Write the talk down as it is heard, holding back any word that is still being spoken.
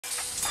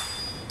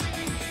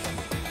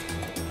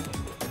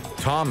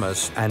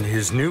Thomas and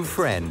his new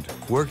friend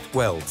worked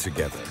well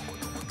together.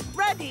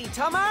 Ready,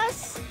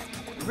 Thomas?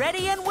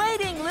 Ready and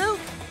waiting, Luke.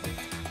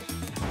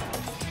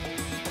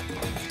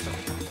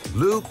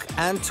 Luke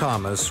and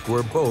Thomas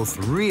were both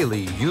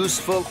really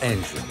useful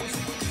engines.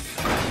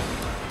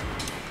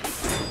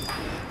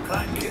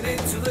 Clanking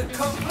into the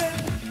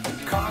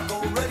coupling,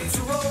 cargo ready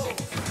to roll.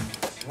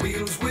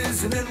 Wheels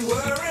whizzing and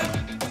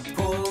whirring,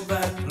 pull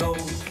that load.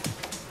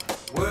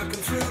 Working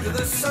through to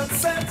the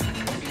sunset,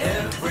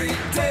 every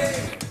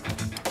day.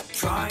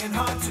 Trying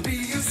hard to be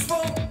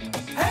useful,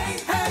 hey,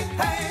 hey,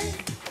 hey.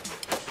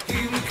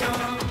 Here we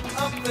come,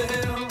 up the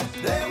hill,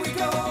 there we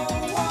go,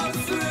 what a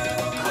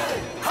thrill. Hey,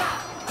 ha,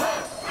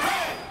 hey,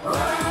 hey.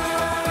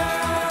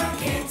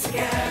 Working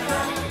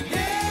together,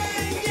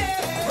 yeah,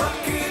 yeah.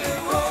 Rocking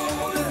and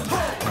rolling,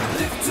 hey.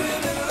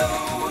 Lifting and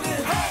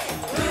loading, hey.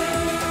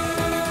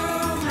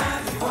 Boom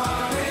and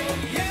quarry,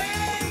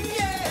 yeah,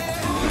 yeah.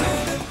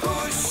 Pulling and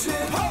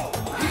pushing, hey.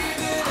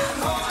 Heaving and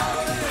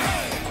hauling,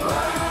 hey.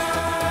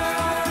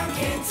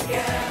 Working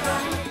together,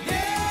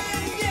 yeah,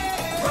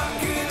 yeah.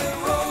 Rocking and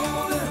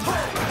rolling,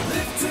 hey.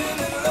 Lifting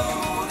and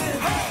loading,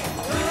 hey.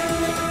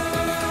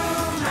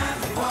 Boom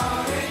and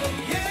quarry,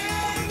 yeah,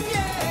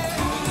 yeah.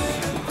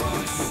 Pulling and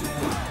pushing,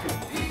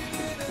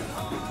 heaving and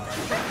hauling.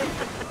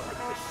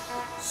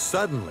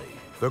 Suddenly,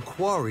 the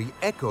quarry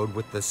echoed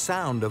with the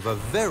sound of a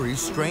very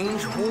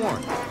strange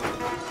horn.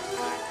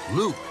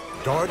 Luke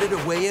darted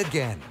away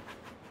again.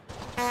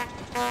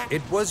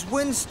 It was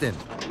Winston.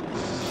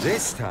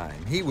 This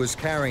time, he was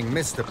carrying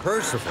Mr.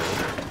 Percival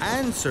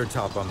and Sir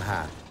Topham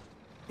Hatt.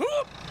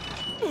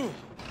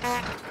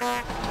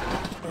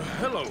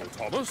 Hello,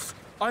 Thomas.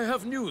 I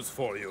have news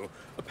for you.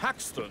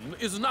 Paxton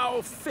is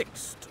now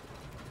fixed.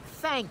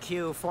 Thank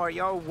you for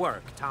your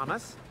work,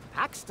 Thomas.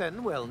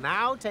 Paxton will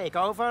now take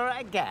over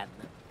again.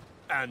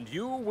 And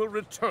you will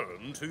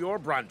return to your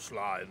branch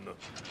line.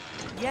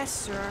 Yes,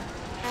 sir.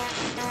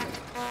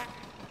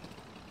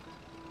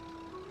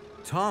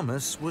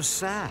 Thomas was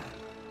sad.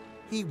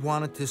 He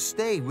wanted to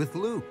stay with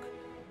Luke,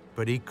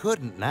 but he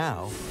couldn't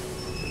now.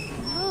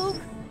 Luke,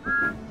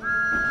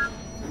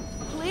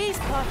 please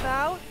puff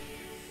out.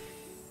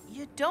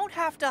 You don't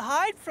have to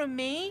hide from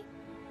me.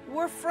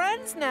 We're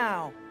friends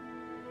now.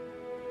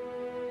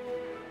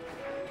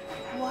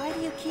 Why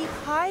do you keep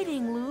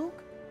hiding,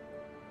 Luke?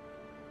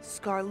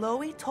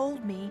 Skarloey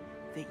told me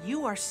that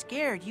you are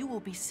scared you will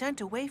be sent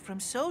away from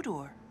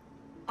Sodor.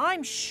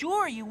 I'm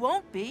sure you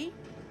won't be.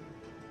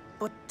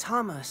 But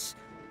Thomas,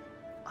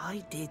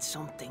 I did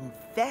something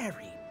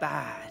very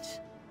bad.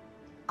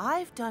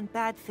 I've done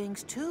bad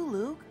things too,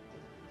 Luke.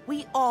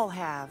 We all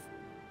have.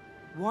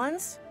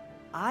 Once,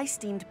 I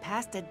steamed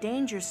past a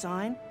danger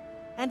sign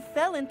and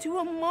fell into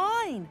a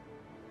mine.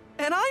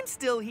 And I'm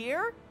still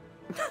here.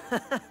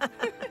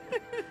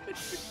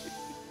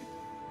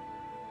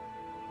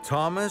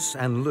 Thomas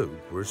and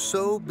Luke were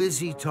so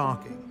busy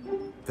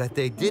talking that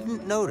they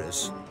didn't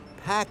notice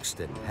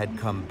Paxton had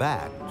come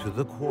back to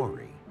the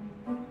quarry.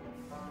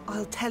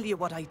 I'll tell you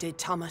what I did,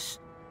 Thomas.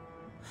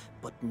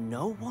 But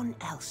no one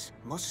else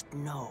must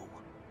know.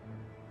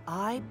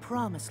 I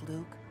promise,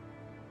 Luke.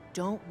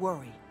 Don't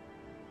worry.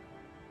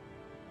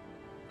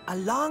 A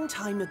long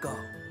time ago,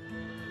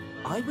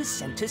 I was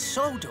sent to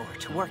Sodor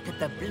to work at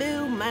the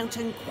Blue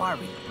Mountain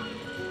Quarry.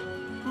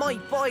 My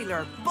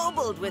boiler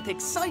bubbled with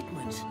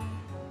excitement.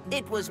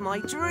 It was my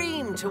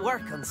dream to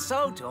work on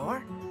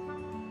Sodor.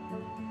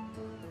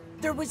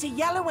 There was a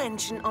yellow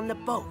engine on the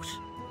boat.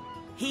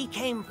 He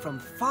came from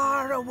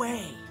far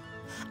away,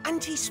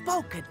 and he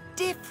spoke a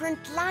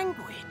different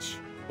language.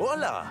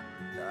 Hola,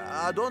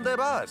 ¿a dónde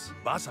vas?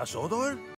 ¿Vas a Sodor?